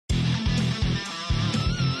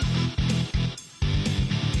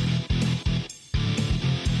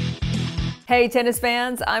Hey tennis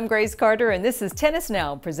fans, I'm Grace Carter and this is Tennis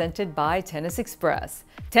Now presented by Tennis Express.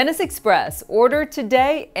 Tennis Express, order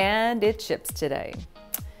today and it ships today.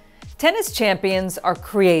 Tennis champions are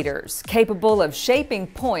creators, capable of shaping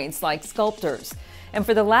points like sculptors. And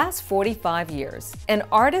for the last 45 years, an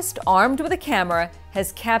artist armed with a camera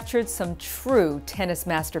has captured some true tennis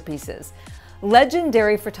masterpieces.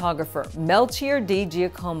 Legendary photographer Melchior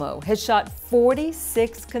DiGiacomo has shot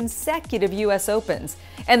 46 consecutive U.S. Opens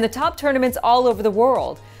and the top tournaments all over the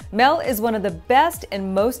world. Mel is one of the best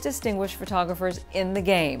and most distinguished photographers in the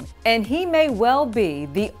game, and he may well be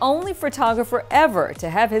the only photographer ever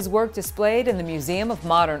to have his work displayed in the Museum of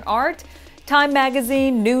Modern Art, Time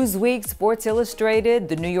Magazine, Newsweek, Sports Illustrated,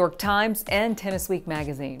 the New York Times, and Tennis Week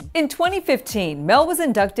magazine. In 2015, Mel was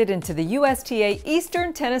inducted into the USTA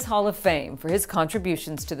Eastern Tennis Hall of Fame for his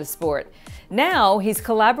contributions to the sport. Now, he's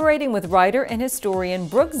collaborating with writer and historian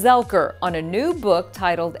Brooke Zelker on a new book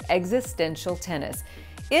titled Existential Tennis.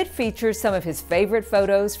 It features some of his favorite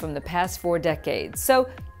photos from the past 4 decades, so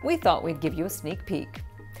we thought we'd give you a sneak peek.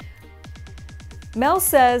 Mel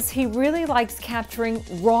says he really likes capturing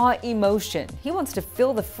raw emotion. He wants to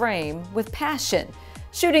fill the frame with passion.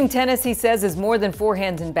 Shooting tennis, he says, is more than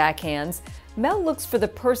forehands and backhands. Mel looks for the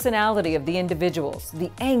personality of the individuals,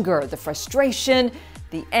 the anger, the frustration,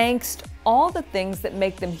 the angst, all the things that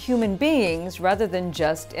make them human beings rather than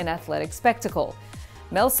just an athletic spectacle.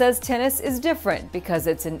 Mel says tennis is different because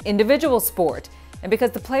it's an individual sport, and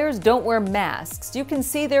because the players don't wear masks, you can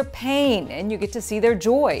see their pain and you get to see their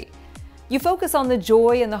joy. You focus on the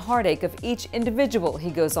joy and the heartache of each individual,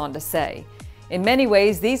 he goes on to say. In many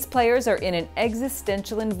ways, these players are in an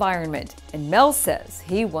existential environment, and Mel says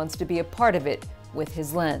he wants to be a part of it with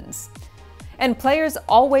his lens. And players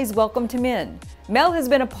always welcomed him in. Mel has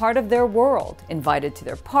been a part of their world, invited to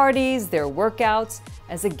their parties, their workouts,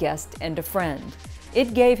 as a guest and a friend.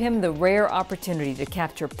 It gave him the rare opportunity to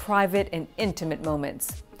capture private and intimate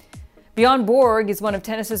moments. Bjorn Borg is one of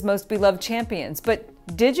tennis's most beloved champions, but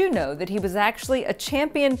did you know that he was actually a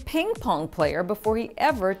champion ping pong player before he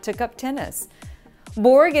ever took up tennis?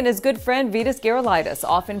 Borg and his good friend Vitas Gerulaitis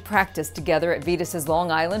often practiced together at Vitas's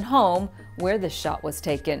Long Island home, where the shot was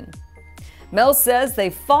taken. Mel says they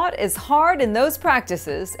fought as hard in those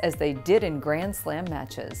practices as they did in Grand Slam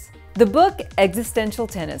matches. The book Existential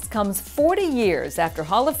Tennis comes 40 years after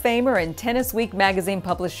Hall of Famer and Tennis Week magazine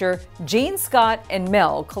publisher Gene Scott and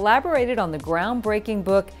Mel collaborated on the groundbreaking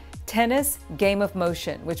book Tennis Game of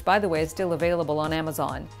Motion, which by the way is still available on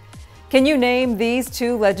Amazon. Can you name these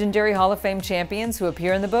 2 legendary Hall of Fame champions who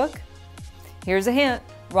appear in the book? Here's a hint.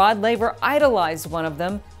 Rod Laver idolized one of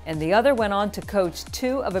them, and the other went on to coach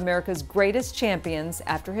 2 of America's greatest champions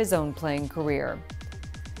after his own playing career.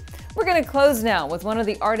 We're going to close now with one of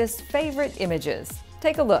the artist's favorite images.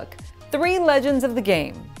 Take a look. 3 legends of the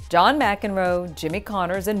game, John McEnroe, Jimmy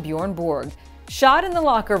Connors, and Bjorn Borg, shot in the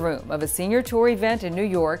locker room of a senior tour event in New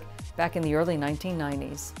York back in the early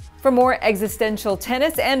 1990s. For more existential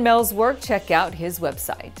tennis and Mel's work, check out his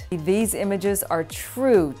website. These images are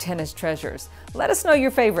true tennis treasures. Let us know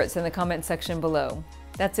your favorites in the comment section below.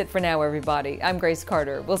 That's it for now, everybody. I'm Grace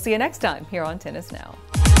Carter. We'll see you next time here on Tennis Now.